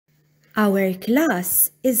Our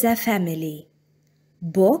class is a family.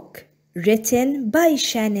 Book written by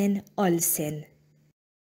Shannon Olsen.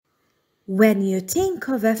 When you think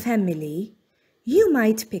of a family, you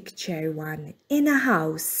might picture one in a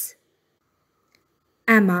house.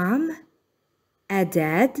 A mom, a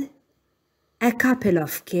dad, a couple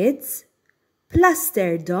of kids, plus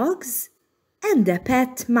their dogs, and a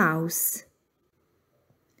pet mouse.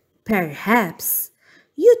 Perhaps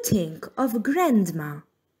you think of grandma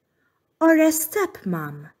or a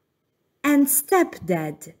stepmom and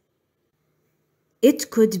stepdad.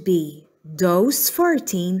 It could be those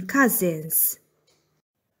 14 cousins,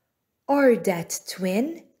 or that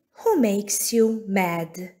twin who makes you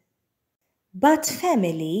mad. But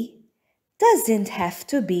family doesn't have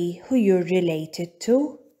to be who you're related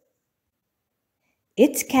to.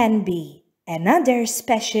 It can be another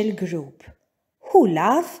special group who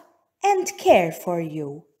love and care for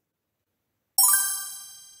you.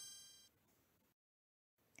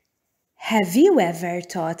 Have you ever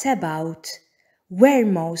thought about where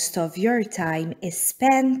most of your time is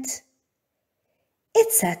spent?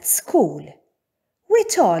 It's at school,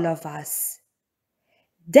 with all of us.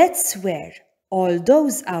 That's where all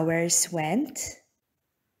those hours went.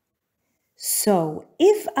 So,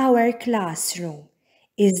 if our classroom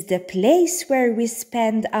is the place where we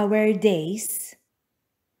spend our days,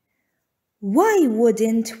 why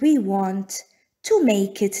wouldn't we want to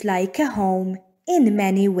make it like a home in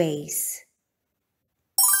many ways?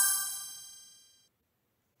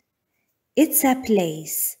 It's a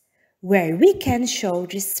place where we can show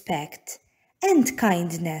respect and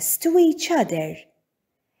kindness to each other.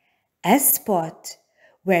 A spot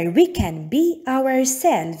where we can be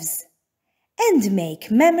ourselves and make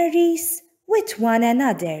memories with one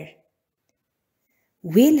another.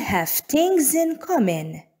 We'll have things in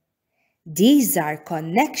common. These are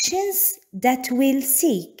connections that we'll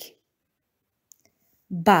seek.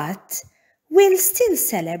 But we'll still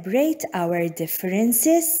celebrate our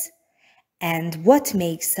differences and what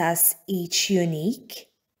makes us each unique.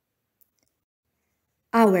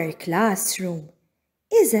 Our classroom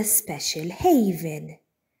is a special haven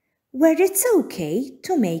where it's okay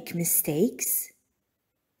to make mistakes.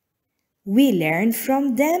 We learn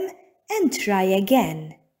from them and try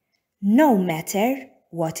again, no matter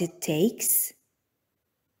what it takes.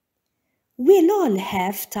 We'll all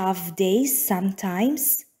have tough days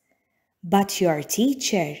sometimes, but your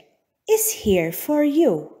teacher is here for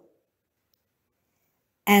you.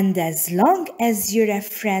 And as long as you're a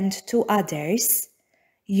friend to others,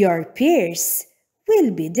 your peers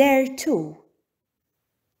will be there too.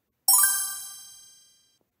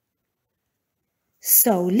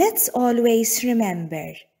 So let's always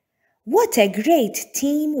remember what a great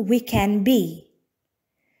team we can be.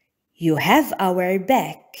 You have our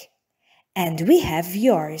back, and we have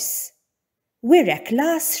yours. We're a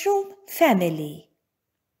classroom family.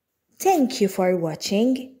 Thank you for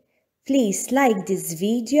watching. Please like this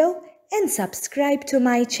video and subscribe to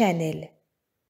my channel.